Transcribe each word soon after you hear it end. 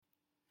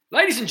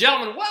Ladies and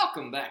gentlemen,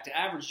 welcome back to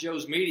Average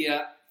Joe's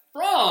Media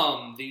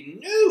from the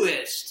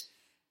newest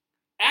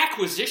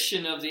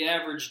acquisition of the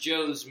Average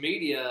Joe's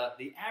Media,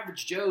 the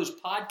Average Joe's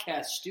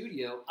Podcast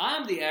Studio.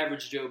 I'm the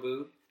Average Joe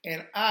Boo.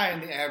 And I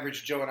am the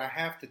Average Joe, and I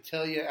have to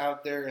tell you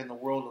out there in the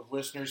world of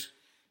listeners,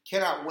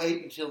 cannot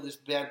wait until this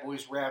bad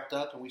boy's wrapped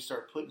up and we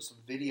start putting some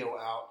video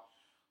out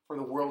for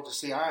the world to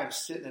see. I am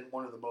sitting in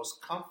one of the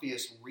most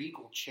comfiest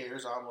regal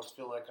chairs. I almost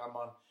feel like I'm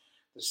on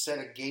the set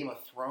of Game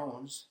of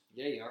Thrones.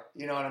 Yeah, you are.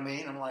 You know what I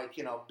mean? I'm like,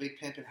 big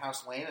pimpin'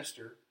 House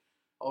Lannister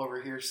over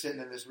here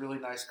sitting in this really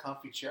nice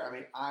comfy chair. I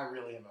mean, I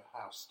really am a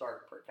House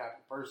Stark type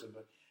of person,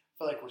 but I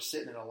feel like we're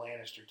sitting in a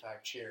Lannister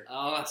type chair.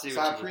 Oh, I see what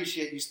So you I did.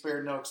 appreciate you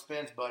spared no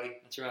expense, buddy.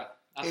 That's right.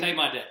 I pay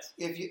my debts.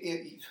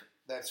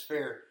 That's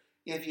fair.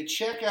 If you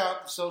check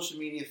out the social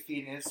media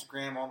feed and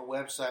Instagram on the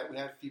website, we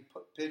have a few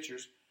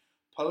pictures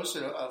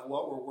posted of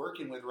what we're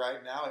working with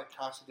right now at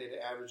Casa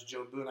de Average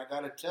Joe Boo. And I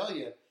got to tell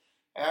you,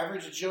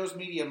 Average Joe's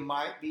Media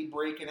might be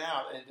breaking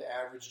out into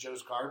Average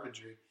Joe's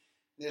Carpentry.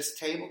 This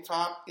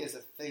tabletop is a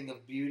thing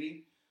of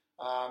beauty,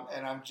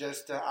 and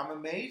I'm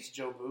amazed,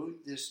 Joe Boo.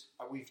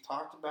 We've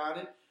talked about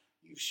it.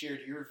 You've shared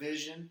your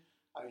vision.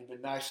 You've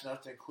been nice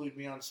enough to include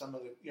me on some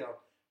of the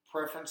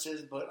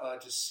preferences,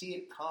 but to see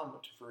it come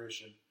to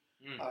fruition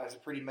is a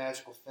pretty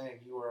magical thing.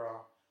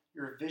 You're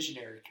a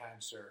visionary, kind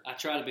sir. I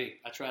try to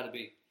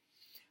be.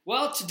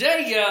 Well,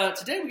 today we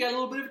got a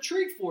little bit of a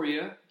treat for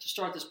you to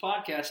start this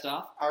podcast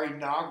off. Our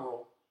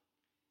inaugural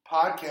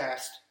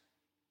podcast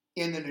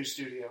in the new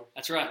studio.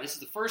 That's right. This is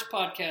the first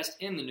podcast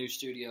in the new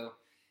studio,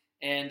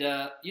 and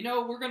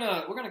we're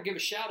gonna give a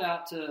shout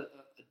out to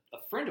a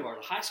friend of ours,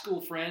 a high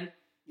school friend,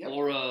 Yep.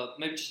 or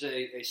maybe just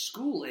a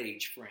school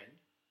age friend.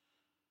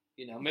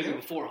 Maybe Yep.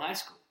 before high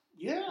school.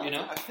 Yeah,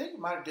 I I think it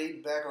might have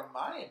dated back on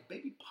my end,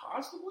 maybe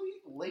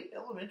possibly late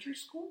elementary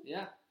school.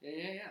 Yeah.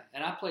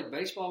 And I played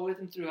baseball with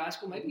him through high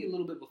school, maybe a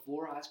little bit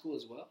before high school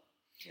as well.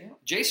 Yeah.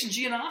 Jason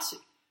Giannossi.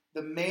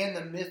 The man,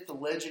 the myth, the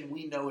legend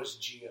we know as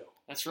Gio.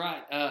 That's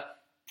right.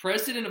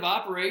 President of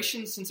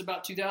operations since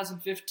about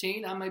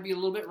 2015. I may be a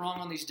little bit wrong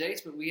on these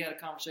dates, but we had a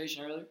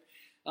conversation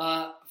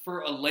earlier.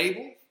 For a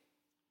label,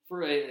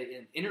 for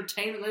an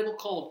entertainment label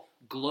called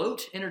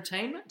Gloat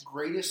Entertainment.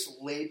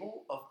 Greatest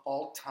label of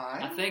all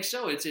time. I think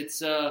so. It's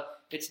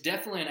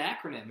definitely an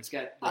acronym. It's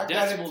got the I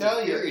decimals gotta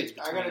and periods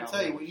tell between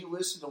all you, of when you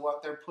listen to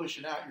what they're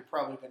pushing out, you're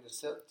probably going to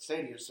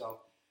say to yourself,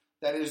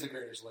 that is the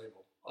greatest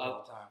label of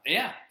all time.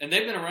 Yeah, and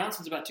they've been around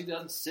since about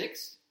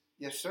 2006.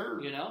 Yes,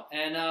 sir.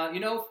 And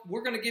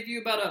we're going to give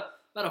you about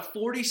a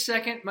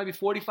 40-second, maybe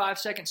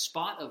 45-second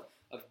spot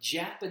of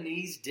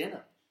Japanese denim.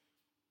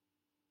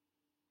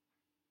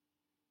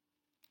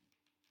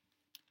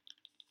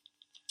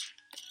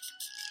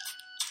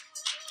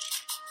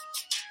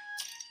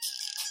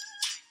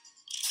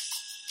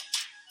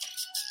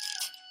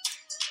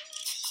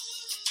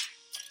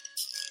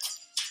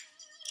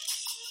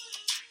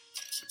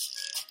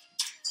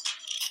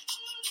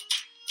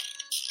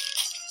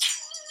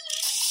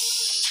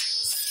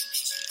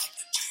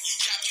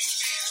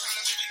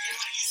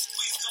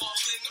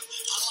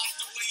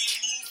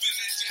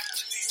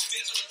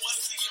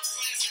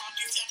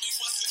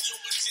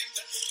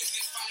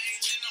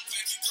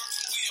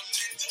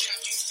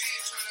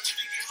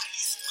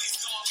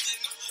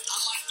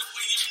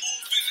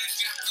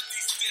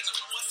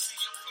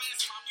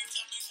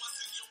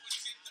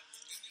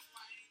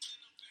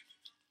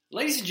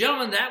 Ladies and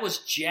gentlemen, that was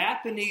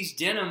Japanese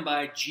Denim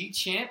by G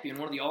Champion,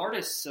 one of the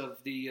artists of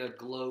the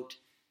Gloat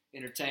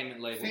Entertainment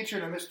label.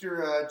 Featuring a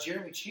Mr.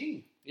 Jeremy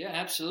Chi. Yeah,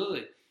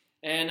 absolutely.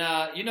 And,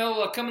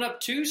 coming up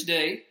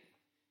Tuesday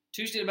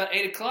at about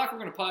 8 o'clock, we're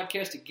going to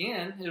podcast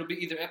again. It'll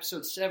be either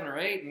episode 7 or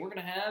 8, and we're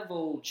going to have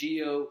old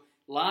Gio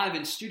live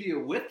in studio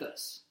with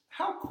us.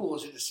 How cool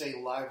is it to say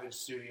live in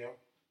studio?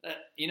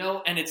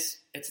 And it's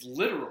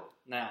literal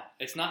now.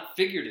 It's not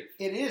figurative.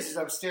 It is, as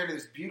I'm staring at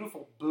this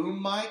beautiful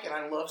boom mic, and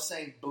I love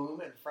saying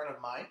boom in front of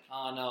mic.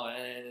 Oh, no,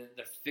 and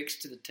they're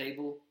fixed to the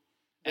table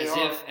They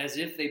as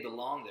if they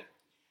belong there.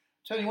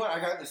 Tell you what, I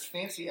got this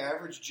fancy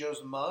Average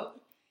Joe's mug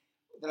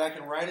that I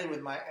can write in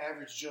with my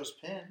Average Joe's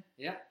pen.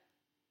 Yeah.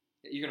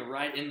 You're going to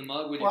write in the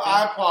mug with Well, your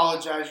pen? I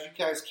apologize. You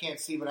guys can't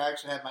see, but I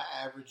actually have my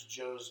Average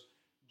Joe's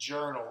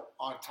journal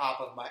on top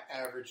of my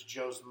Average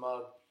Joe's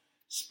mug.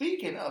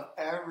 Speaking of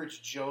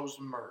Average Joe's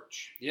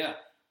merch, Yeah.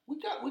 we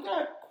got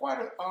quite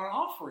an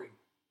offering.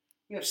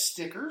 We have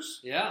stickers,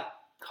 Yeah.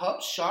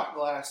 cups, shot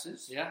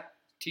glasses, Yeah.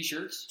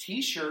 T-shirts.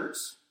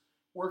 T-shirts.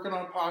 Working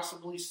on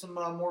possibly some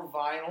more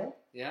vinyl,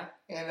 Yeah.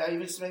 and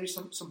maybe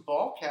some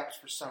ball caps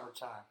for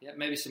summertime. Yeah.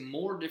 Maybe some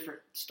more different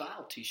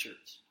style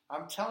T-shirts.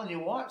 I'm telling you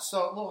what.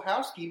 So a little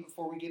housekeeping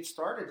before we get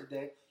started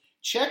today.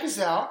 Check us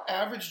out,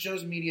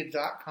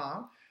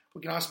 averagejoesmedia.com.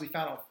 We can also be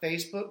found on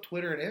Facebook,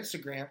 Twitter, and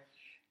Instagram.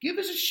 Give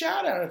us a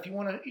shout out if you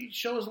want to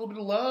show us a little bit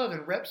of love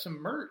and rep some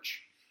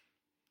merch.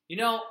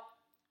 I'm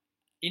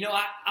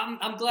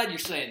glad you're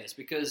saying this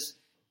because,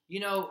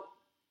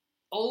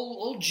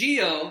 old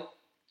Gio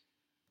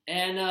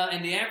and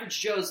the Average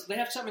Joes, they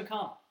have something in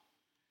common.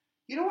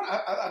 You know what?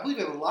 I believe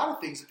we have a lot of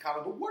things in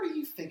common, but what are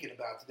you thinking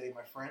about today,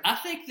 my friend? I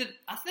think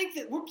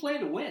that we're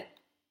playing to win.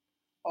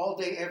 All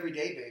day, every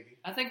day, baby.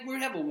 I think we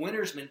have a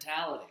winner's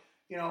mentality.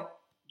 You know,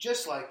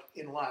 just like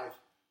in life,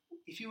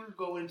 if you were to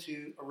go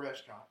into a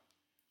restaurant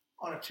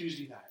on a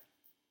Tuesday night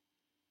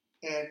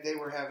and they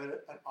were having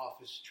an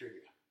office trivia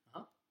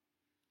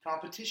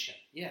competition.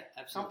 Yeah,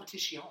 absolutely.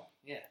 Competition.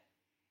 Yeah.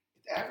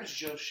 If the average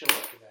Joe show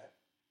up for that,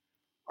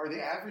 are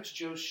the average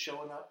Joes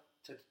showing up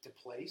to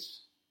place?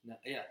 No,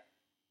 yeah.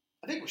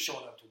 I think we're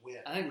showing up to win.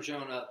 I think we're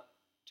showing up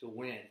to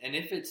win. And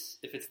if it's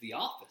The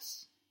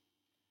Office,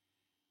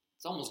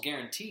 it's almost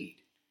guaranteed.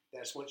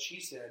 That's what she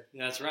said.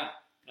 That's right.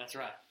 That's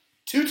right.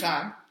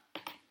 2-time.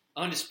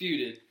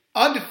 Undisputed.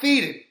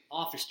 Undefeated.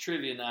 Office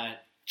trivia night.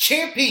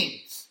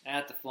 Champions.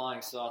 At the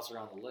Flying Saucer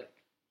on the Lake.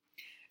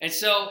 And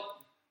so,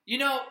 you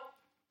know,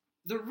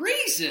 the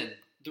reason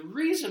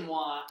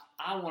why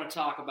I want to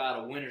talk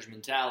about a winner's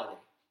mentality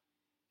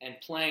and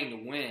playing to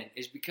win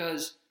is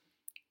because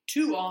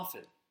too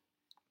often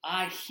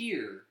I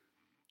hear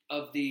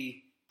of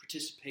the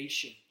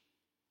participation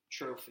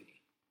trophy,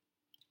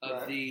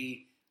 of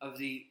the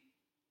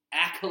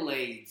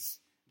accolades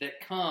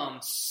that come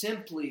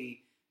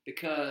simply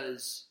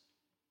because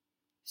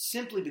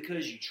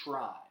you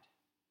tried,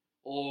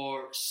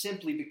 or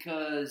simply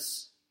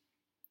because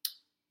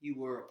you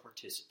were a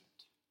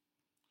participant.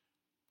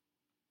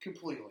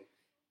 Completely.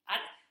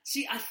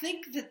 I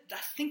think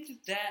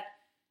that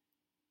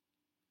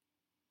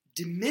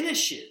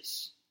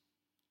diminishes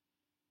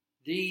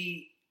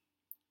the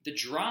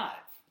drive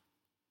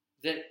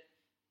that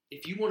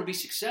if you want to be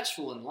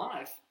successful in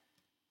life,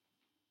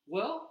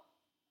 well,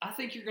 I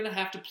think you're going to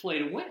have to play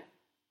to win.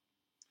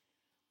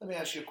 Let me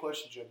ask you a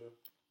question, Jobu.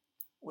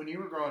 When you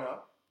were growing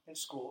up in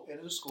school, end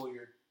of the school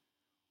year,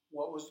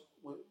 was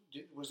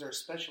there a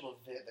special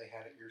event they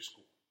had at your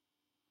school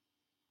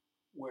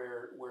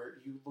where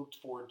you looked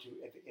forward to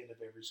at the end of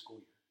every school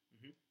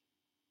year?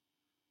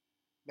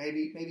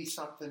 Mm-hmm. Maybe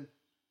something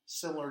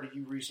similar to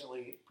you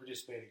recently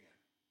participating in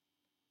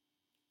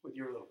with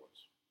your little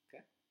ones.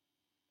 Okay.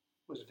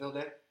 Was it field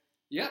day?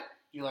 Yep.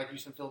 You like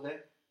using field day?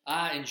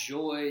 I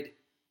enjoyed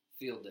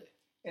field day.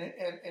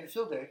 And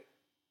field day,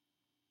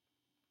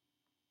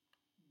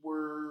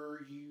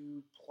 were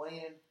you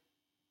playing?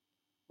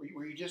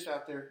 Were you just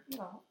out there,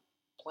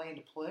 playing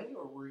to play,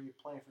 or were you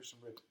playing for some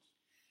ribbons?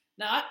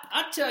 Now,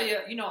 I tell you,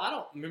 I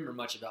don't remember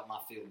much about my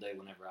field day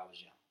whenever I was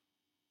young.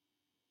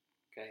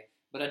 Okay?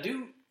 But I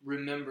do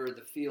remember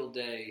the field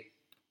day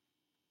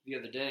the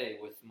other day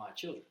with my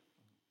children.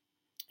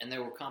 And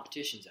there were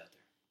competitions out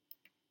there.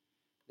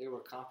 There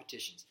were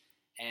competitions.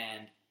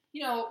 And,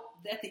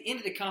 at the end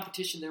of the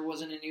competition, there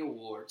wasn't any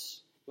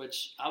awards,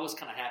 which I was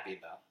kind of happy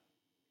about,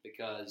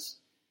 because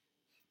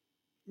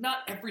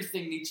not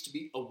everything needs to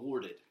be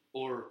awarded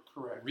or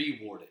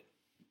rewarded,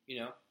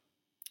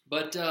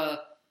 But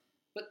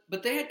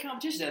they had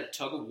competitions. They had a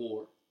tug of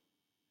war.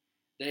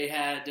 They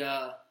had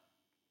a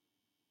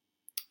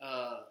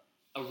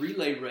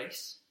relay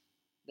race.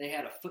 They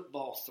had a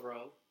football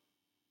throw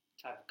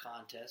type of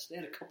contest. They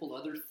had a couple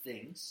other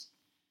things.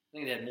 I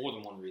think they had more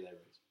than one relay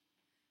race.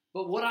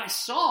 But what I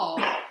saw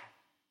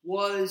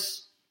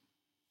was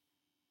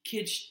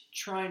kids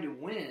trying to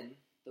win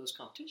those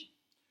competitions.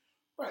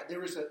 Right. There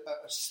was a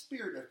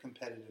spirit of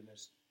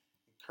competitiveness,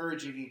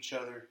 encouraging each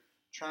other,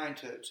 trying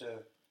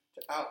to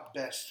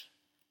outbest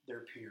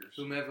their peers.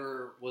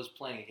 Whomever was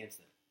playing against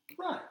them.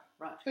 Right.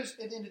 Right. Because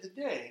at the end of the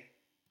day,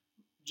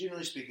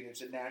 generally speaking,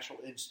 it's a natural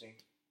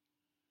instinct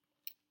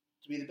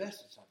to be the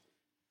best at something.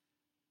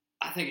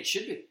 I think it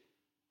should be.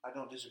 I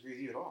don't disagree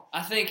with you at all.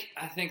 I think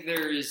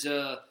there is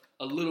a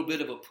little bit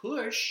of a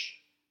push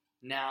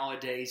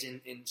nowadays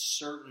in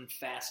certain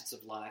facets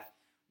of life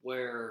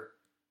where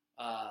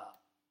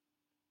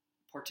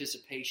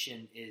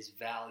participation is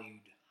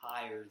valued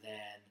higher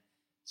than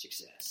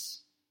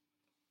success.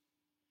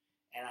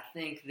 And I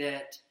think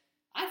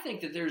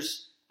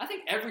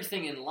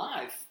everything in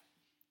life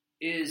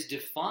is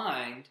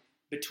defined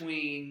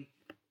between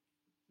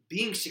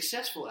being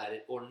successful at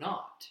it or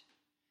not.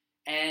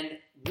 And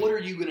what are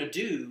you going to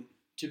do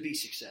to be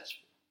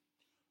successful?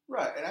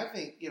 Right. And I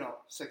think,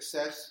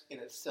 success in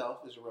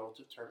itself is a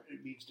relative term.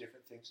 It means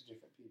different things to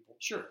different people.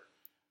 Sure.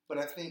 But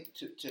I think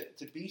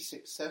to be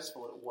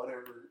successful at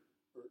whatever,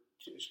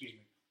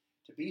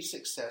 to be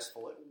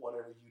successful at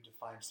whatever you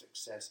define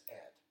success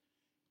at,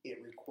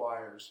 it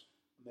requires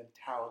a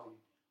mentality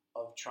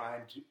of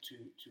trying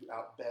to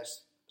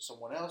outbest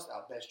someone else,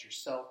 outbest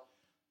yourself,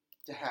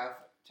 to have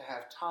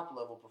top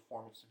level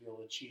performance, to be able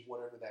to achieve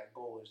whatever that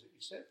goal is that you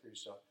set for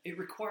yourself. It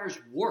requires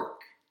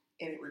work.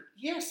 And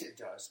yes, it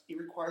does. It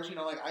requires,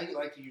 I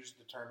like to use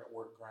the term at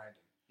work, grinding.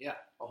 Yeah.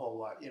 A whole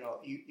lot.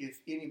 If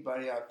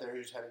anybody out there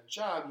who's had a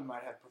job, you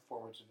might have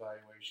performance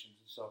evaluations.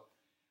 And so,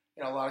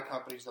 a lot of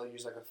companies, they'll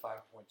use like a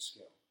 5-point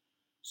scale.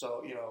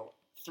 So,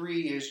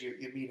 3 is you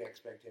meet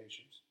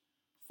expectations.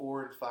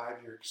 4 and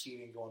 5, you're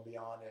exceeding, going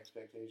beyond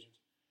expectations.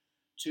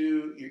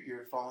 2,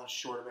 you're falling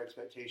short of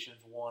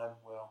expectations. 1,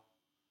 well,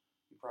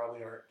 you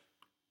probably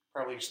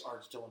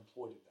aren't still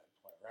employed at that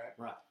point, right?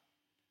 Right.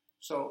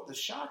 So the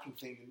shocking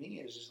thing to me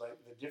is like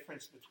the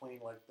difference between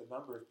like the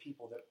number of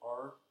people that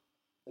are,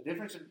 the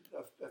difference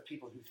of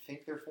people who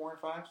think they're 4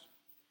 and 5s,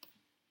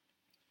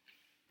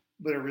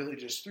 but are really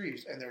just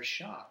 3s, and they're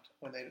shocked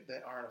when they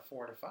aren't a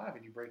 4 and a 5,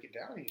 and you break it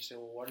down and you say,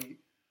 well,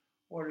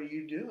 what are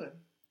you doing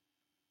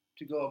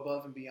to go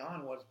above and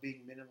beyond what's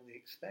being minimally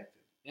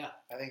expected? Yeah.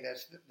 I think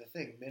that's the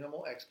thing.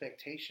 Minimal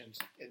expectations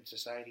in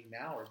society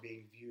now are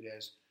being viewed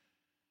as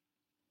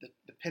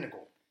the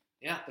pinnacle.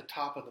 Yeah. The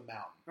top of the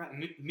mountain.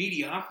 Right.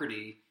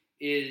 Mediocrity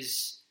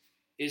is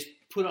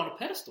put on a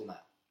pedestal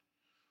now.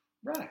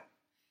 Right.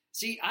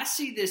 See, I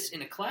see this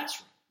in a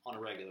classroom on a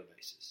regular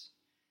basis.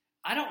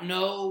 I don't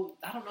know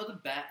the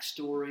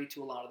backstory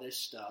to a lot of this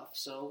stuff,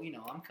 so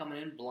I'm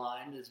coming in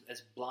blind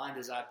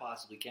as I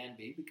possibly can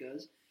be,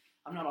 because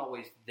I'm not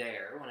always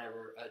there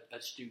whenever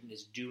a student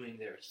is doing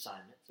their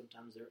assignment.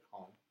 Sometimes they're at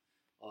home.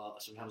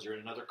 Sometimes they're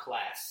in another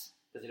class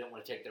because they don't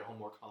want to take their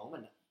homework home,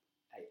 and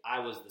I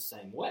was the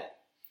same way.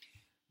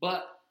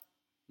 But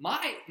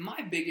my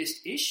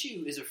biggest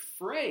issue is a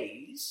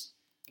phrase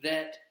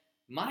that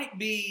might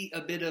be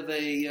a bit of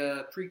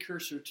a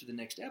precursor to the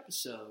next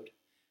episode,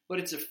 but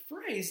it's a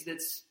phrase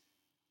that's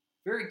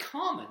very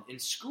common in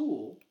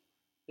school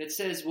that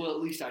says, well,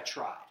 at least I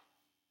tried.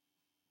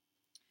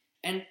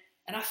 And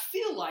I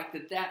feel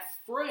like that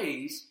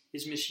phrase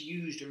is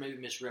misused or maybe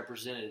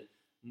misrepresented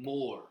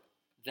more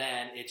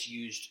than it's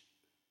used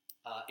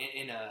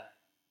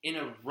in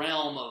a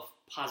realm of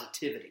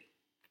positivity.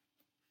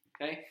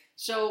 Okay?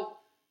 So,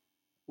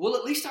 well,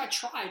 at least I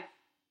tried.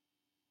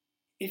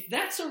 If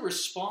that's a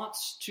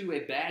response to a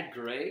bad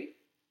grade,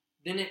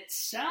 then it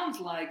sounds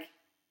like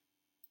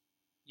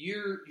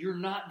you're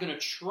not going to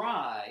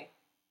try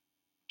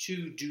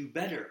to do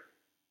better.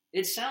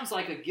 It sounds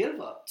like a give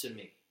up to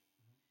me.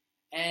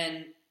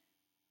 And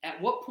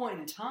at what point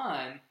in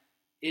time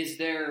is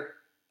there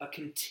a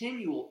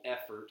continual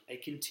effort, a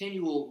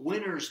continual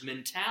winner's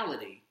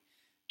mentality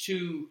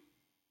to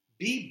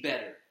be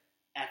better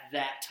at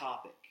that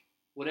topic,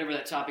 whatever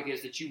that topic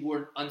is that you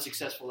weren't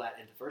unsuccessful at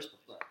in the first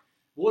place? Right.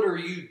 What are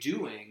you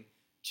doing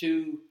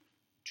to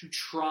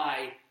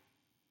try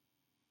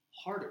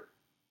harder?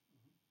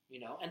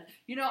 And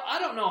I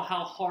don't know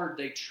how hard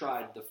they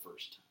tried the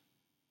first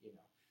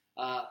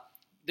time.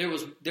 There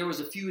was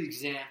a few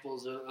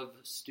examples of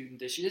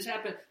student issue. This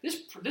happened.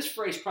 This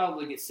phrase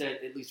probably gets said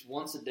at least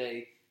once a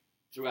day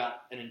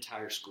throughout an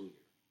entire school year.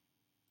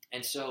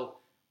 And so,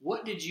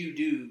 what did you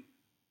do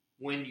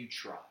when you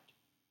tried?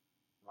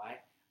 Right?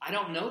 I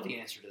don't know the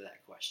answer to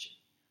that question.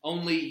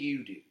 Only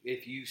you do.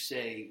 If you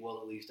say, "Well,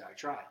 at least I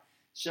tried."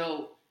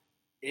 So,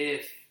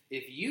 if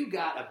you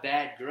got a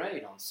bad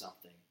grade on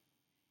something,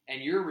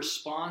 and your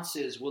response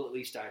is, "Well, at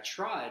least I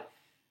tried,"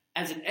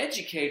 as an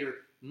educator,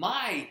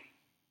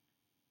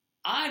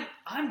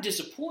 I'm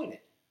disappointed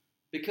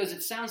because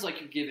it sounds like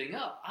you're giving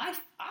up.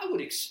 I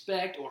would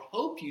expect or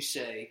hope you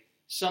say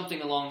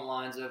something along the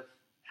lines of,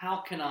 how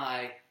can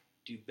I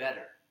do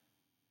better?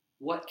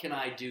 What can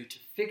I do to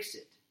fix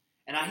it?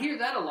 And I hear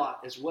that a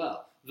lot as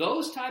well.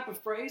 Those type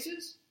of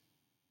phrases,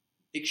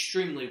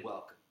 extremely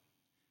welcome.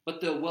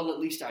 But the, well, at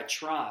least I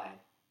tried,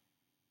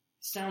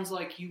 sounds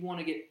like you want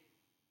to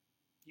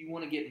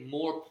get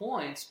more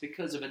points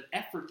because of an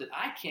effort that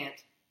I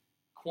can't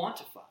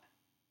quantify.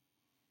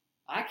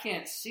 I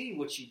can't see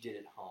what you did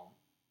at home.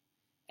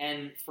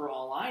 And for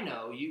all I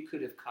know, you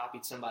could have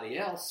copied somebody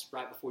else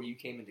right before you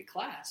came into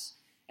class,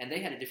 and they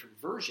had a different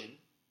version,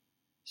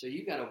 so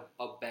you got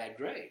a bad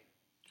grade.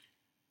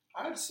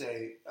 I would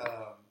say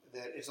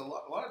that it's a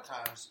lot of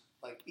times,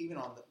 like even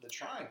on the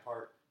trying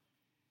part,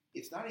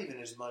 it's not even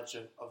as much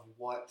of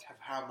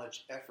how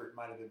much effort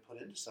might have been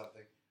put into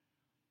something,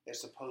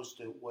 as opposed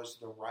to was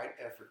the right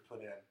effort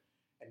put in,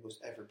 and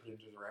was effort put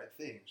into the right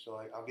thing. So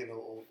I'll give a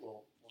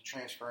little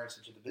transference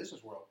into the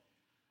business world.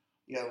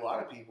 You have a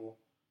lot of people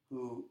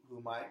who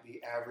might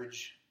be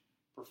average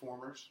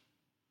performers,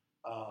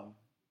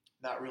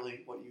 not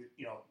really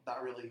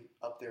not really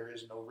up there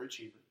as an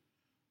overachiever.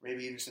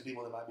 Maybe even some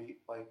people that might be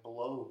like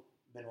below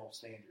minimal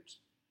standards,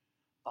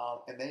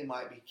 and they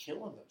might be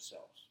killing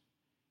themselves.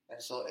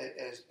 And so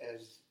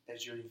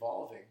as you're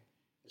evolving,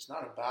 it's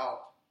not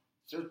about,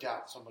 there's no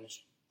doubt somebody's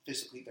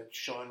physically, they're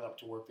showing up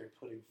to work, they're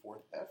putting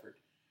forth effort,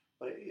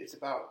 but it's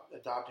about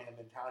adopting a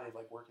mentality of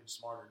like working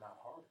smarter, not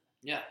harder.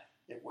 Yeah.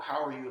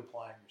 How are you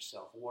applying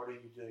yourself? What are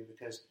you doing?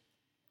 Because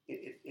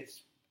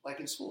it's like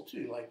in school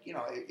too. Like,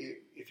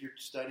 if you're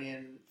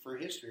studying for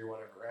history or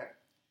whatever, right?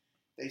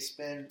 They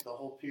spend the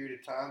whole period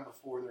of time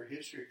before their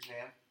history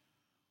exam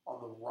on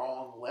the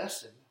wrong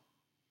lesson.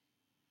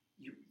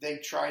 They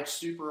tried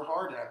super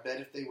hard, and I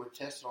bet if they were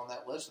tested on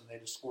that lesson, they'd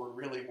have scored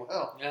really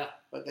well. Yeah.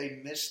 But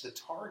they missed the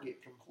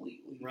target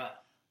completely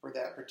for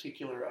that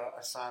particular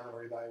assignment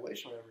or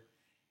evaluation or whatever.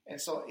 And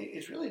so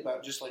it's really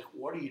about just like,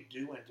 what are you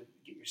doing to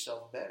get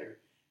yourself better,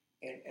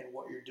 and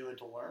what you're doing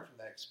to learn from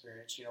that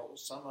experience.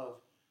 Some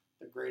of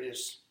the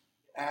greatest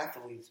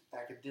athletes,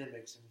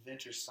 academics,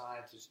 inventors,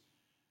 scientists,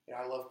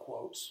 I love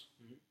quotes.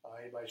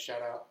 Mm-hmm. Anybody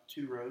shout out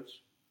Two Roads,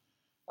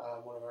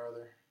 one of our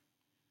other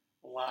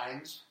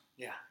lines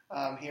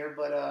here.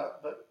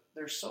 But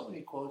there's so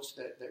many quotes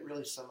that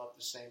really sum up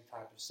the same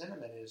type of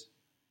sentiment. Is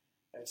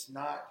it's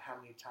not how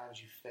many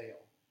times you fail.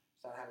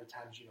 It's not how many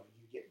times you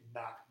get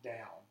knocked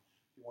down.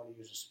 If you want to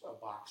use a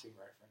boxing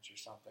reference or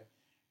something,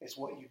 it's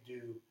what you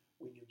do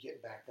when you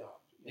get back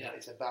up.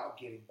 It's about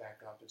getting back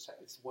up.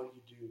 It's what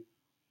you do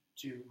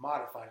to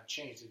modify, to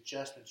change, the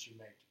adjustments you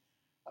make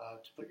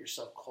to put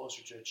yourself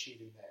closer to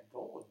achieving that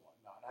goal and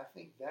whatnot. And I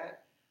think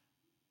that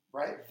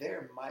right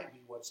there might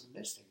be what's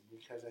missing,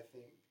 because I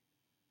think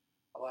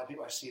a lot of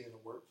people, I see it in the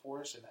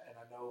workforce, and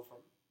I know from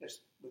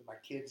just with my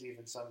kids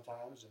even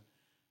sometimes, and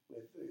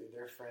with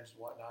their friends and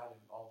whatnot, and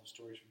all the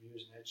stories from you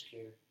as an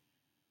educator,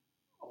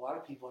 a lot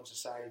of people in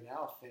society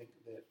now think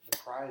that the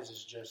prize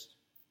is just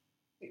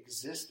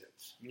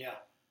existence. Yeah.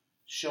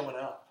 Showing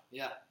up.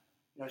 Yeah.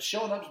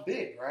 Showing up's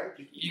big, right?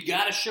 You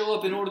got to show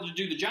up in order to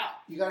do the job.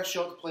 You got to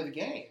show up to play the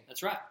game.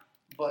 That's right.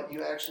 But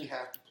you actually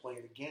have to play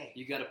the game.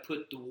 You got to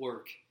put the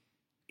work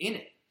in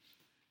it.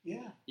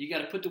 Yeah. You got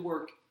to put the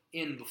work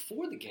in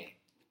before the game,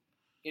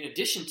 in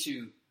addition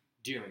to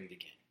during the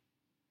game.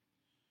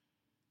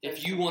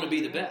 If you want to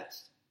be the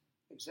best.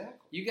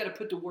 Exactly. You got to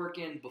put the work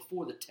in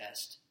before the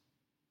test,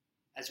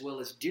 as well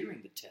as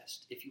during the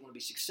test, if you want to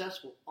be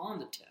successful on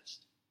the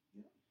test.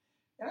 Yeah.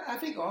 And I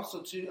think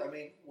also, too,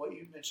 what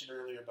you mentioned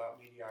earlier about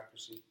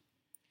mediocrity,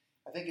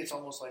 I think it's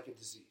almost like a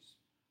disease.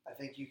 I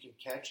think you can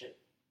catch it.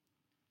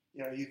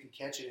 You can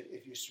catch it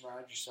if you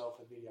surround yourself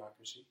with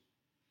mediocrity.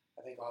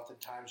 I think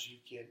oftentimes you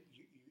can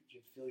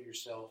feel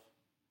yourself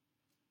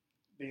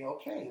being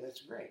okay.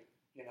 That's great,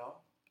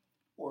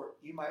 Or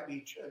you might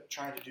be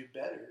trying to do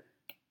better,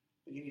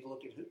 but you need to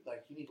look at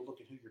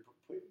who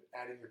you're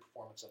adding your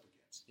performance up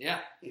against. Yeah.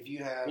 If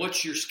you have,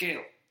 what's your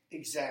scale?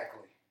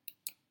 Exactly.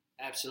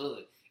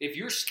 Absolutely. If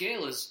your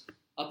scale is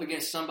up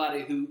against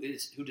somebody who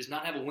does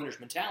not have a winner's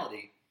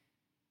mentality,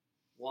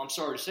 well, I'm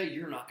sorry to say,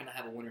 you're not going to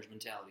have a winner's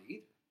mentality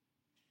either.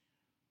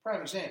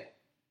 Prime example.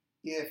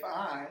 If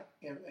I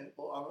am,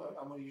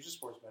 I'm going to use a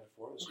sports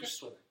metaphor. Let's use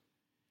swimming.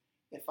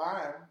 If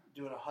I'm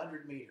doing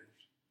 100 meters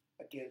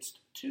against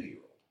a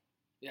 2-year-old,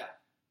 yeah,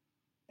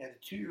 and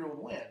the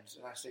 2-year-old wins,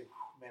 and I say,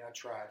 man, I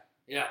tried.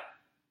 Yeah.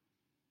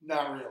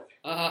 Not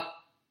really.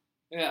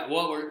 Yeah.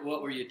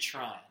 What were you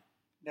trying?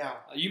 Now,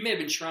 you may have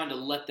been trying to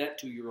let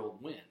that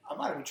 2-year-old win. I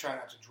might have been trying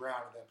not to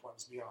drown at that point,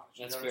 let's be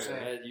honest. That's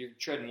fair. You're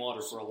treading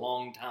water for a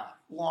long time.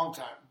 Long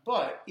time.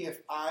 But if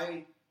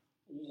I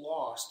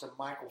lost to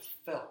Michael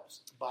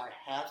Phelps by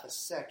half a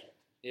second,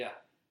 yeah,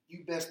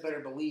 you best better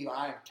believe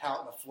I am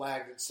touting a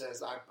flag that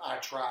says I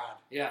tried.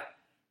 Yeah.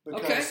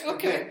 Because,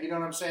 okay. Again, you know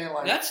what I'm saying?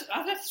 Like,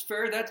 that's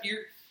fair.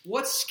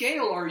 What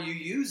scale are you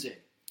using?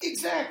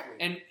 Exactly.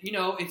 And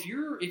if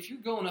you're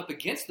going up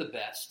against the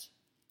best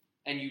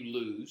and you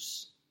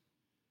lose,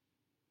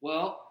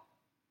 well,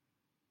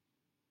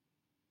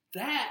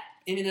 that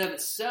in and of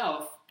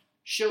itself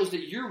shows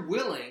that you're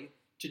willing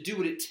to do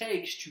what it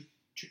takes to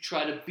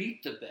try to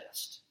beat the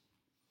best.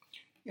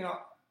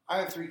 I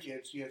have 3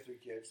 kids. You have 3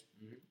 kids.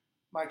 Mm-hmm.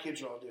 My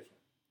kids are all different.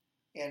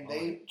 And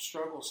they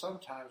struggle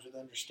sometimes with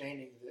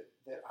understanding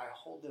that I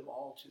hold them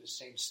all to the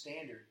same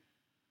standard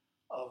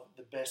of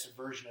the best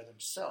version of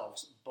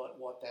themselves, but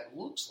what that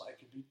looks like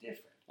could be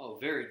different. Oh,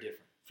 very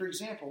different. For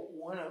example,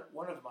 one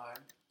of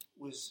mine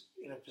was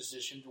in a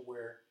position to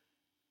where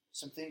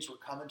some things were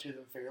coming to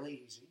them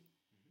fairly easy,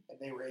 and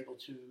they were able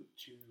to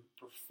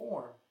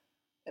perform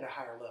at a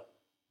higher level.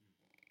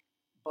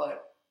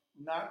 But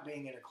not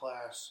being in a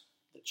class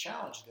that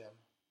challenged them,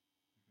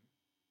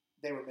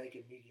 they were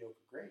making mediocre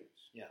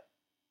grades. Yeah.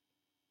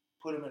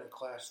 Put them in a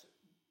class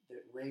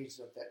that raised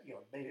up that,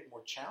 made it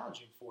more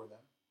challenging for them.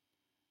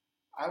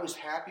 I was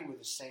happy with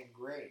the same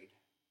grade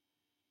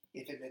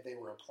if it meant they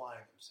were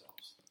applying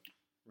themselves.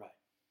 Right.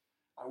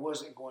 I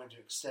wasn't going to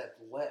accept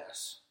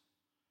less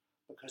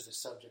because the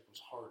subject was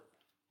harder.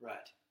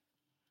 Right.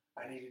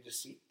 I needed to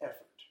see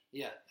effort.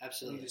 Yeah,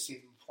 absolutely. I needed to see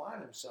them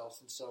applying themselves.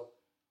 And so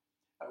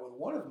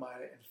one of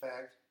mine, in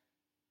fact,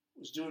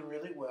 was doing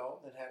really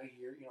well, then had a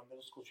year,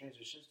 middle school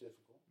transition is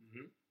difficult.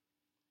 Mm-hmm.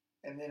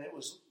 And then it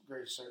was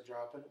grades start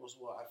dropping. It was,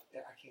 I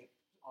can't,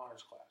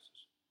 honors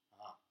classes.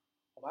 Uh-huh.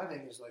 Well, my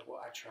thing is like,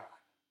 I tried.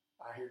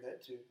 I hear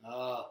that too.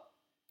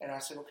 And I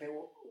said, okay,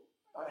 well,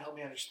 help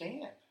me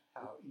understand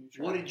how you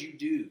tried. What did you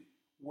do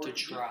to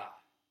try?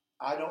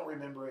 I don't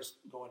remember us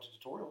going to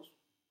tutorials.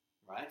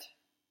 Right.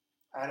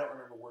 I don't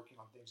remember working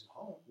on things at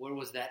home. Where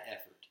was that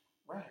effort?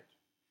 Right.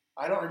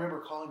 I don't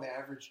remember calling the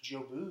average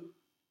Joe Boo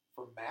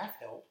for math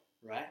help.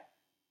 Right.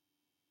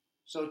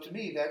 So to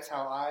me, that's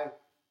how I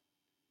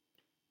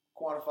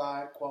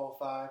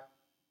qualify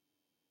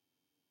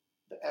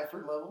the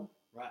effort level.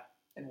 Right.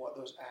 And what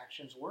those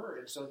actions were.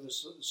 And so the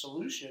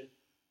solution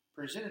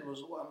presented was,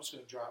 I'm just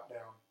going to drop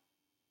down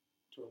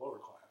to a lower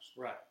class.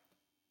 Right.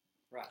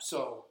 Right.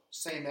 So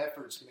same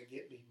effort's going to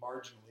get me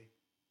marginally.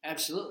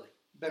 Absolutely.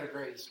 Better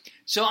grades.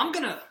 So I'm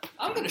gonna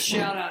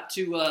shout out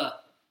to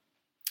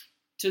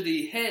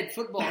the head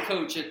football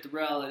coach at the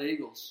Rowlett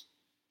Eagles,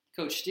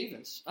 Coach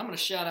Stevens. I'm gonna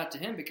shout out to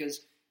him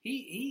because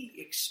he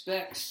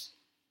expects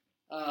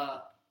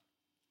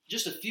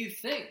just a few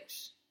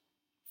things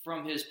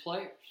from his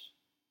players.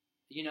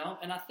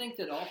 And I think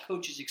that all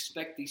coaches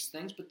expect these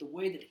things, but the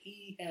way that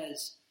he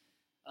has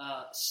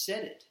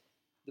said it,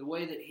 the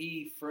way that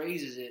he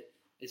phrases it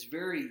is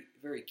very,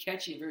 very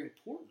catchy and very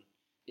important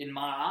in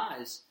my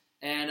eyes,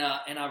 and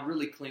I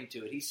really cling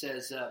to it. He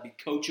says, be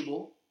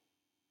coachable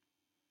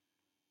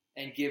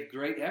and give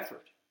great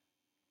effort.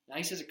 Now,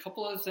 he says a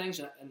couple other things,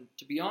 and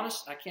to be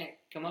honest, I can't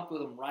come up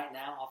with them right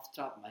now off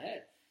the top of my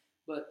head,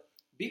 but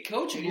be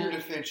coachable. In your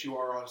defense, you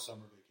are on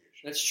summer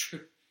vacation. That's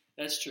true.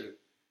 That's true.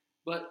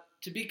 But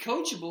to be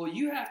coachable,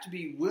 you have to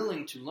be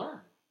willing to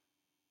learn.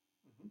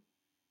 Mm-hmm.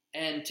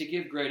 And to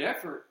give great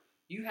effort,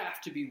 you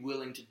have to be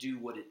willing to do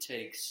what it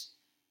takes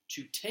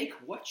to take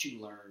what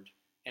you learned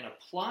and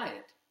apply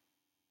it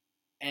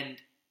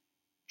and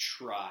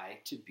try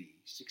to be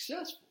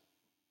successful.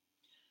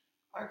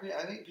 I agree.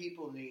 I think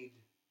people need,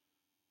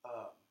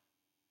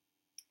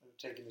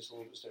 taking this a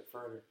little bit step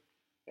further,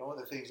 and one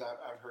of the things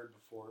I've heard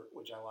before,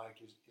 which I like,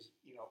 is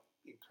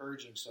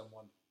encouraging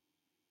someone,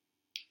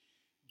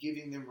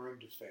 giving them room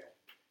to fail.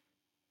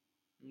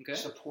 Okay.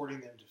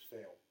 Supporting them to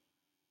fail.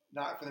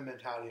 Not for the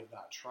mentality of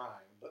not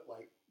trying, but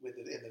like in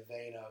the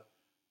vein of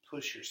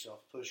push yourself,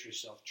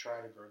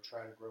 try to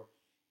grow.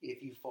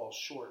 If you fall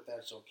short,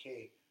 that's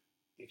okay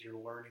if you're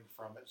learning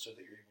from it so that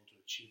you're able to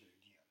achieve it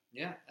again.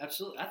 Yeah,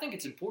 absolutely. I think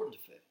it's important to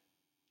fail.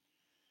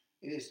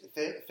 It is.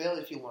 Fail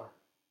if you learn.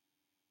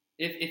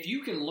 If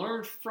you can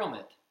learn from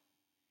it,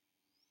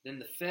 then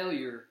the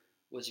failure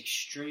was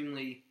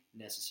extremely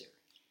necessary.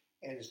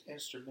 And is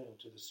instrumental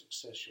to the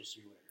success you'll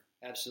see later.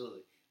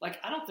 Absolutely. Like,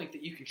 I don't think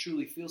that you can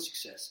truly feel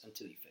success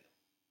until you fail.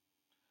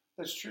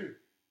 That's true.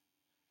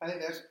 I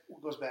think that's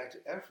what goes back to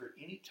effort.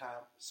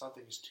 Anytime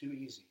something is too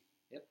easy,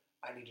 yep,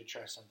 I need to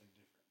try something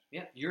different.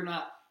 Yeah, you're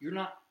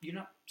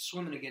not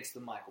swimming against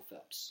the Michael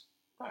Phelps.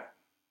 Right.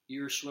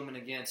 You're swimming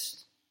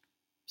against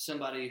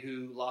somebody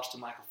who lost to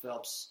Michael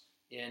Phelps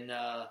in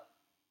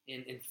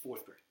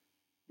fourth grade.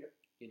 Yep.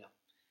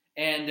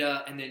 And then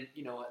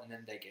and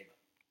then they gave up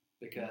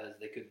because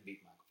they couldn't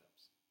beat Michael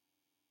Phelps.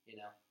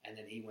 And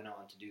then he went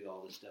on to do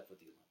all this stuff with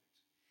the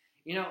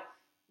Olympics.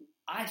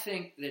 I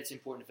think that it's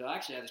important to fail. I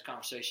actually had this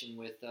conversation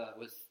with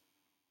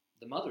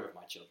the mother of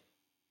my children.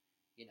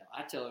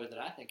 I tell her that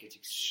I think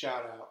it's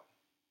shout out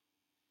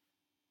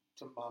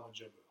to Mama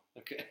Jobu.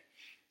 Okay,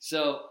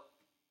 so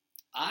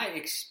I don't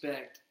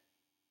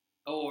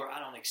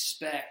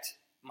expect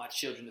my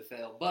children to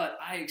fail, but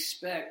I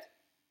expect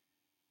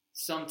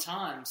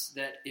sometimes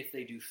that if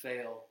they do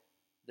fail,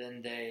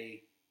 then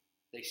they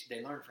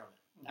learn from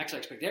it. Actually, I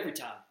expect every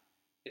time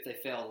if they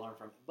fail, to learn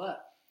from it.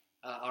 But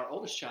our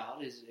oldest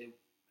child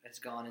has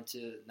gone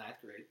into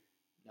 9th grade.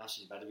 Now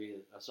she's about to be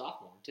a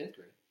sophomore in 10th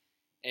grade.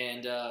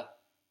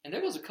 And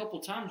there was a couple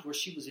times where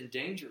she was in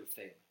danger of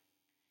failing.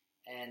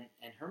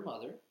 And her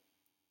mother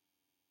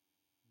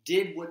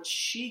did what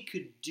she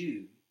could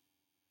do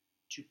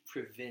to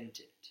prevent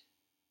it.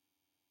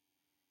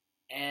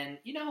 And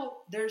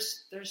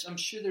there's I'm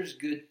sure there's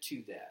good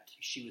to that.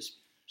 She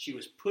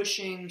was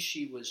pushing,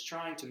 she was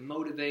trying to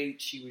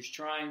motivate, she was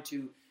trying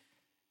to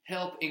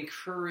help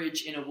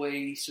encourage in a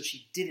way so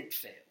she didn't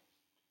fail.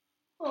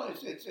 Well,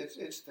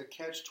 it's the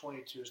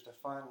catch-22. It's the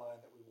fine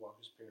line that we walk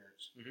as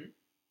parents, mm-hmm,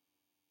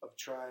 of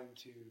trying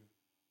to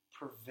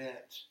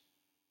prevent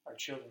our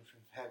children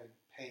from having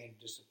pain,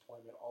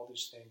 disappointment, all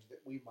these things that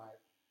we might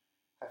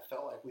have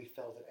felt like we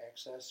felt in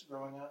excess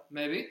growing up.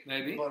 Maybe.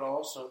 But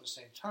also at the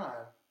same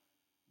time,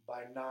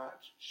 by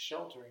not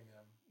sheltering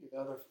them, the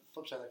other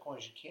flip side of the coin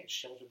is you can't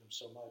shelter them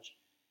so much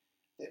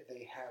that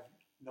they have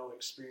no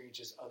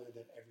experiences other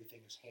than everything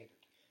is handed.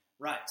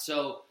 Right.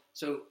 So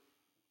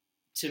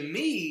to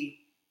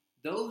me,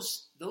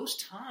 those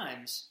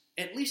times,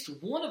 at least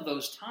one of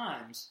those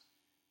times,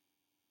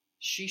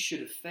 she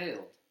should have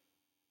failed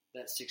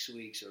that 6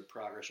 weeks or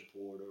progress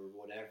report or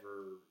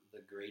whatever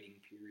the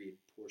grading period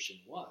portion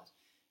was.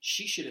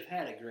 She should have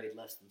had a grade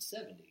less than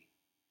 70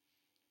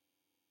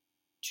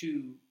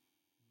 to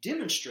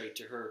demonstrate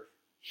to her,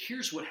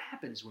 here's what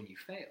happens when you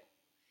fail.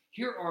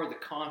 Here are the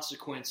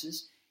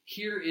consequences.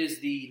 Here is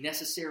the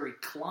necessary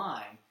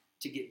climb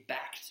to get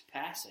back to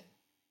passing.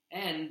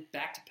 And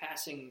back to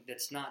passing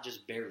that's not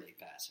just barely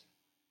passing.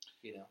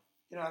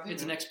 I think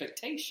it's an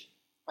expectation.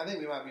 I think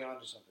we might be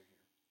onto something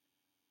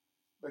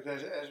here.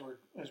 Because as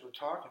we're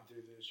talking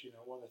through this,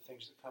 one of the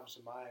things that comes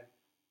to mind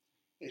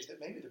is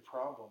that maybe the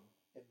problem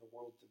in the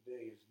world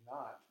today is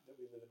not that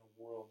we live in a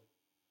world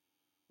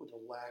with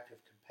a lack of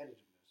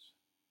competitiveness.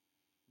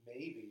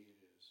 Maybe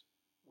it is.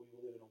 We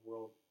live in a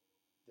world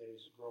that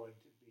is growing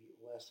to be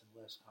less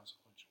and less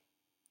consequential.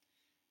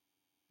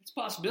 It's a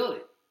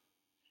possibility.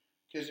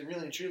 Because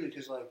really and truly,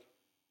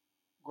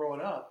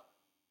 growing up,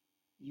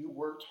 you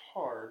worked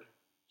hard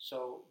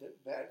so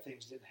that bad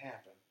things didn't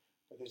happen.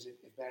 Because if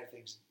bad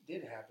things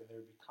did happen, there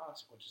would be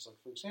consequences.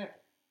 Like, for example,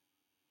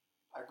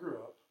 I grew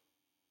up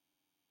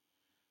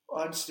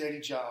unsteady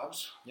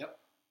jobs. Yep.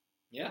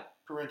 Yeah.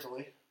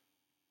 Parentally,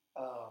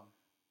 on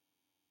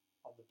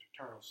the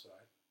paternal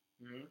side.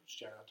 Mm-hmm.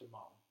 Shout out to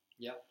Mom.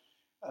 Yep.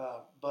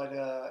 But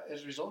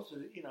as a result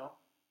of it,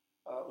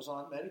 I was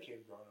on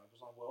Medicaid growing up. I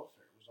was on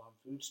welfare. I was on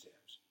food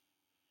stamps.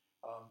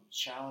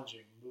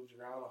 challenging, moved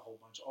around a whole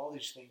bunch. All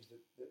these things that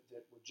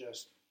were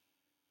just,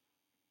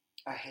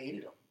 I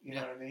hated them. You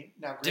know what I mean?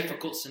 Now, granted,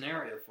 difficult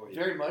scenario for you.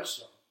 very much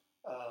so.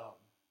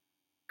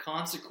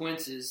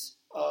 Consequences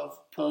Of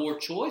poor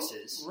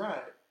choices,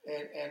 right,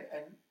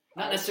 and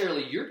not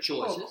necessarily your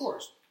choices, well, of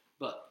course,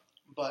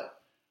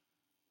 but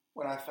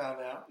when I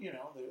found out, the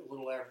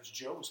little average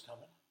Joe was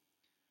coming.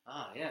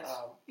 Yes,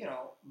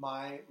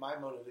 my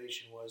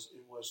motivation was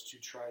to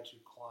try to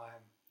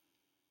climb.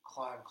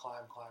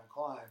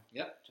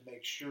 Yep. To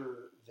make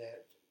sure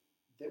that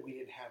we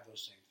didn't have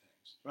those same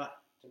things. Right.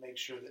 To make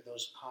sure that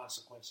those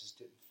consequences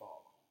didn't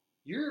follow.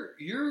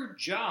 Your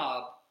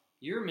job,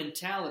 your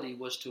mentality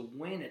was to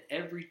win at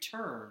every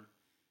turn,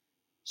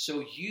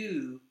 so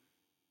you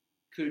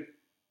could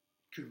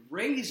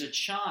raise a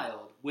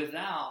child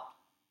without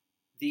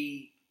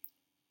the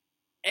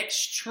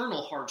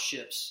external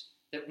hardships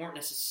that weren't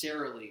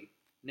necessarily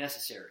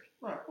necessary.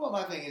 Right. Well,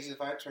 my thing is, if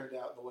I turned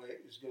out the way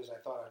as good as I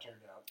thought I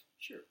turned out,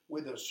 Sure.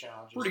 with those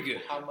challenges, Pretty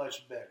good. How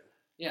much better?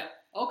 Yeah.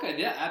 Okay.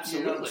 Yeah. Absolutely.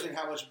 You know what I'm saying?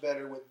 How much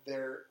better would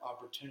their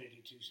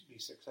opportunity to be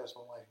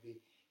successful in life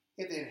be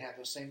if they didn't have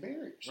those same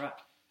barriers? Right.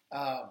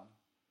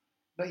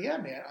 But yeah,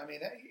 man. I mean,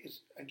 that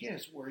is, again,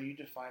 it's where you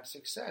define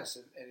success,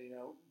 and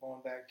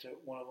going back to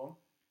one of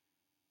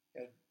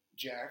them,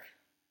 Jack,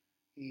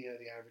 the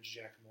average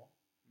Jackamo,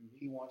 Mm-hmm.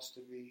 he wants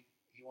to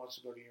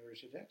go to the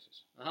University of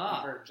Texas.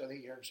 Ah. I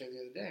think you heard him say the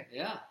other day.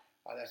 Yeah.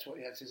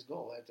 That's his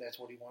goal. That's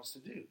what he wants to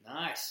do.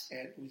 Nice.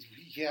 And it's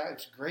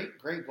a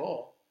great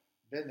goal.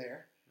 Been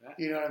there. Right.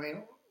 You know what I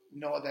mean?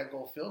 Know what that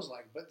goal feels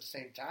like, but at the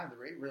same time, the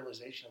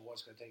realization of what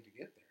it's going to take to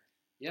get there.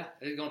 Yeah,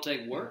 it's going to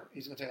take work.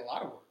 He's going to take a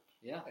lot of work.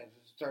 Yeah. And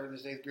starting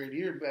this 8th grade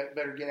year,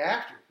 better get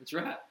after it. That's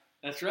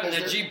right.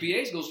 That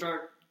GPA is going to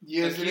start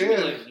Yes, it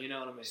accumulating. is. You know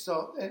what I mean?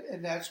 So,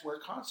 and that's where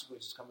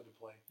consequences come into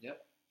play.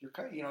 Yep. You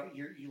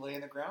lay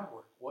in the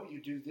groundwork. What you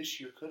do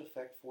this year could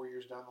affect 4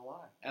 years down the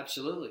line.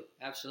 Absolutely.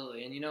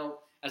 And,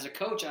 as a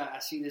coach, I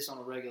see this on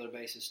a regular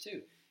basis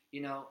too.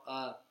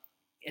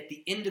 At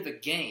the end of a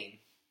game,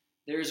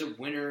 there's a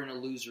winner and a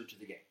loser to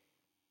the game.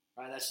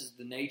 Right? That's just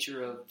the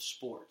nature of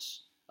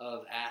sports,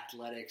 of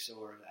athletics,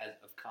 or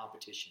of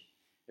competition.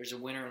 There's a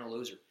winner and a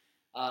loser.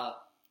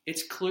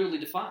 It's clearly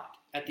defined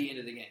at the end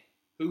of the game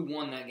who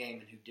won that game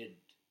and who didn't.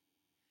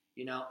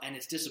 And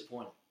it's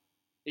disappointing.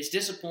 It's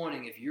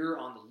disappointing if you're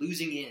on the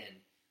losing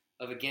end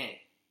of a game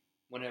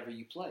whenever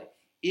you play,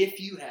 if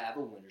you have a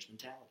winner's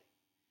mentality.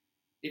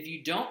 If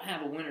you don't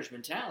have a winner's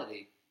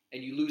mentality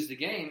and you lose the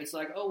game, it's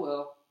like, oh,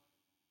 well,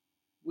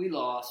 we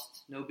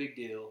lost, no big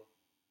deal.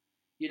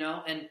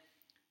 And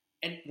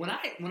when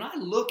I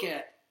look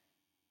at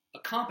a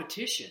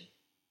competition,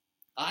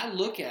 I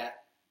look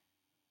at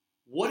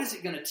what is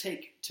it going to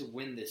take to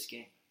win this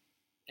game.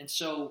 And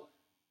so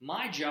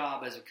my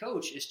job as a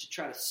coach is to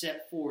try to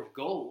set forth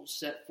goals,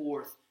 set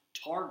forth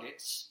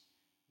targets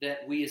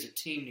that we as a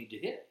team need to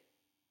hit.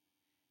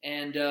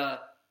 And,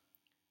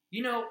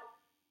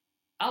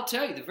 I'll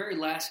tell you, the very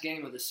last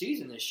game of the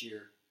season this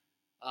year,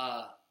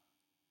 that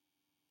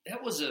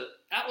was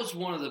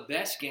one of the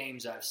best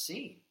games I've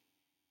seen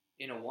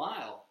in a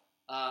while.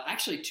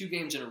 Actually, 2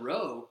 games in a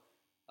row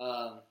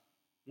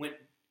went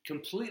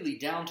completely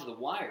down to the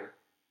wire.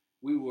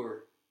 We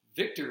were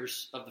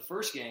victors of the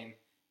first game,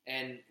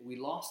 and we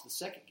lost the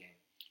second game.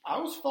 I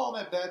was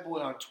following that bad boy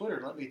on Twitter,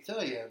 and let me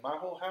tell you, my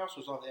whole house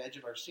was on the edge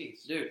of our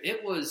seats. Dude,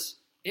 it was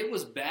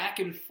back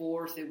and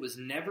forth. It was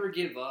never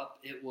give up.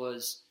 It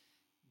was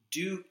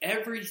do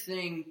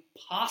everything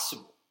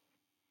possible.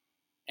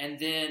 And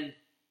then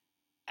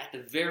at the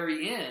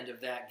very end of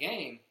that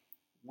game,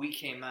 we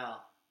came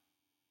out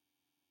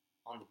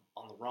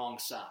on the wrong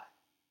side.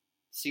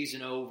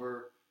 Season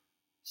over,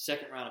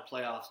 second round of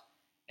playoffs.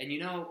 And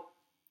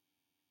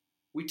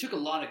we took a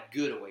lot of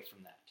good away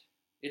from that.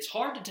 It's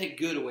hard to take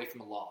good away from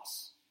a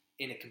loss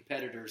in a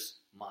competitor's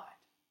mind.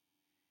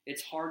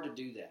 It's hard to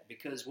do that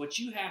because what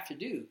you have to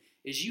do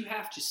is you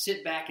have to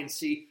sit back and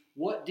see,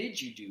 what did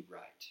you do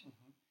right? Mm-hmm.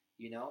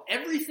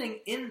 Everything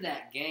in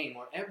that game,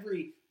 or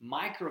every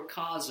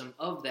microcosm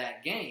of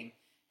that game,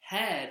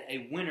 had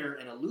a winner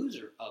and a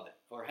loser of it,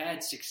 or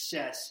had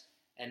success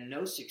and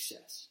no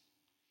success.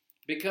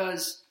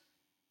 Because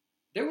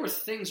there were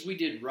things we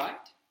did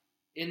right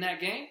in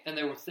that game, and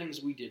there were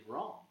things we did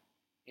wrong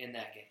in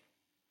that game.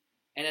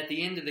 And at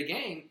the end of the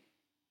game,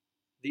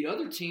 the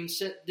other team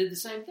did the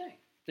same thing.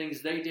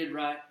 Things they did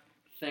right,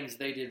 things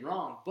they did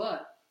wrong,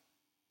 but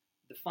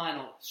the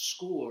final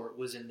score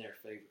was in their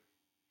favor.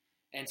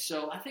 And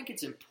so I think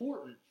it's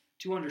important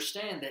to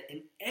understand that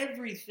in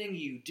everything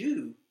you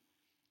do,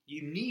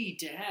 you need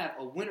to have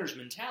a winner's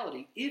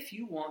mentality if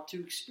you want to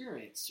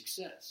experience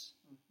success.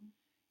 Mm-hmm.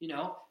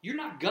 You're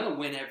not going to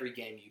win every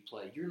game you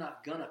play. You're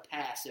not going to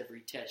pass every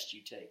test you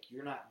take.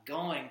 You're not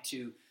going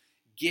to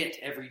get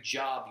every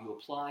job you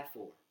apply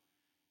for.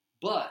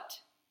 But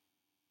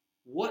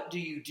what do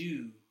you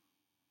do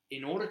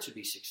in order to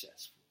be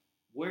successful?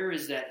 Where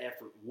is that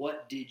effort?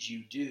 What did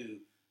you do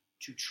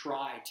to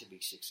try to be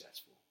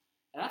successful?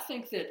 And I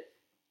think that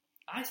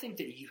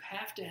you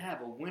have to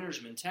have a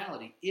winner's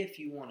mentality if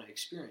you want to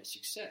experience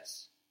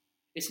success.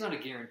 It's not a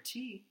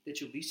guarantee that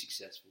you'll be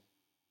successful,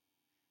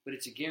 but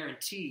it's a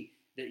guarantee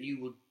that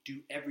you will do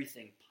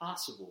everything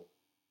possible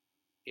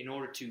in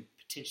order to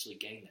potentially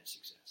gain that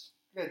success.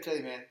 I got to tell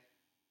you, man,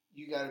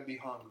 you got to be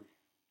hungry.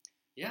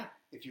 Yeah.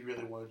 If you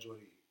really want to enjoy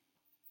to eat.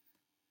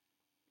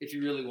 If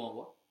you really want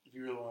what? If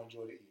you really want to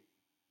enjoy to eat.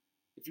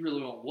 If you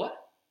really want what?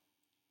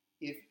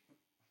 If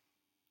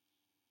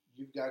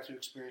you've got to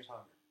experience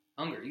hunger.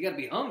 Hunger. You got to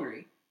be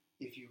hungry.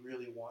 If you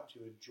really want to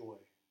enjoy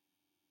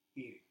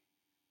eating.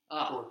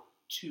 Ah. Or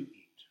to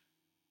eat.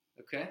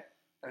 Okay.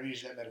 I'm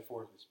using that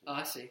metaphorically. Oh,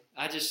 I see.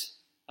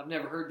 I've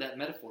never heard that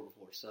metaphor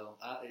before, so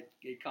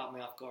it caught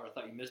me off guard. I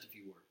thought you missed a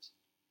few words.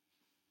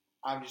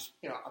 I'm just,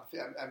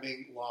 I'm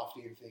being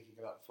lofty and thinking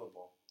about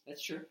football.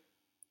 That's true.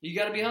 You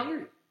got to be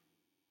hungry.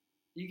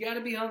 You got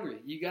to be hungry.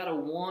 You got to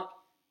want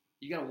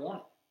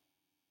it.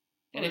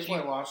 And that's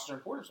why losses are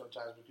important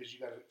sometimes, because you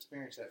got to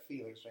experience that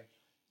feeling. So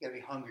you got to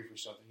be hungry for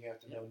something. You have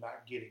to know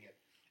not getting it.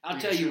 I'll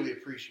tell you, really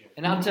appreciate it.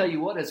 And I'll tell you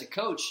what, as a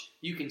coach,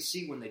 you can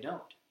see when they don't.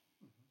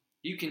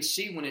 Mm-hmm. You can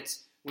see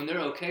when they're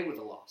okay with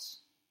a loss.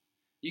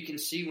 You can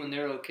see when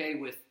they're okay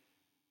with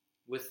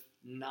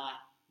not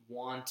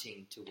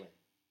wanting to win.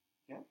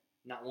 Yeah.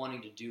 Not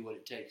wanting to do what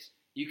it takes.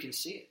 You can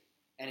see it.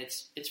 And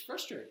it's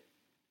frustrating.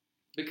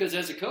 Because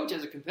as a coach,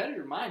 as a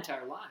competitor, my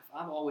entire life,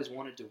 I've always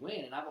wanted to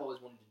win, and I've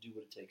always wanted to do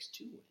what it takes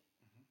to win.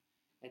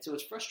 Mm-hmm. And so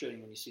it's frustrating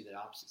when you see the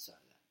opposite side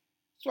of that.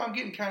 So I'm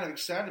getting kind of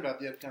excited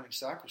about the upcoming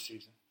soccer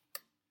season.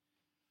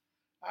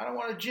 I don't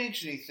want to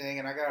jinx anything,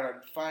 and I got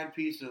a fine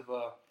piece of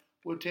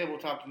wood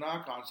tabletop to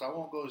knock on, so I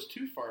won't go as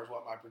too far as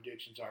what my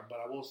predictions are. But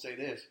I will say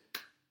this.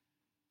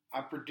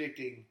 I'm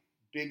predicting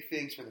big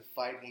things for the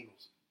Fighting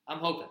Eagles. I'm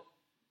hoping.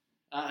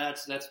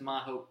 That's my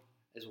hope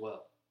as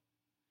well.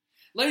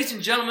 Ladies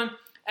and gentlemen,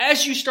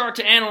 as you start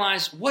to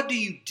analyze what do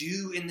you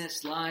do in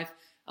this life,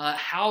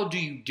 how do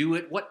you do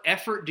it, what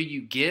effort do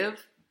you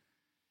give,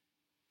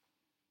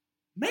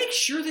 make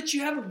sure that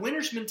you have a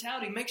winner's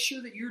mentality. Make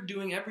sure that you're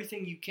doing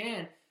everything you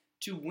can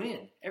to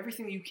win,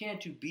 everything you can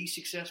to be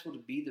successful, to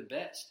be the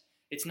best.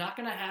 It's not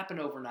going to happen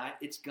overnight.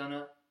 It's going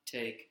to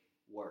take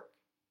work.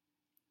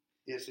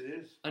 Yes, it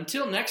is.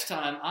 Until next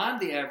time, I'm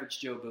the Average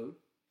Joe Boone.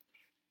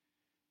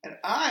 And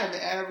I am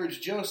the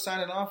Average Joe,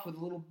 signing off with a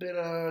little bit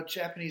of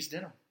Japanese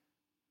denim.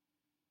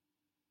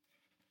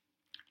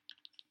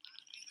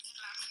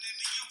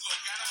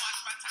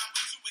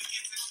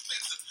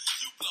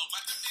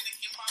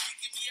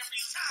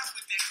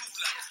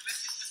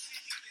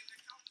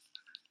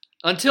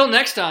 Until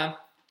next time,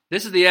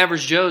 this is the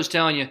Average Joe's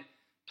telling you,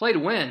 play to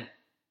win,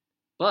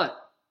 but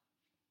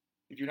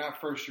if you're not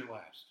first, you're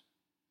last.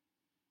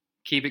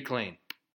 Keep it clean.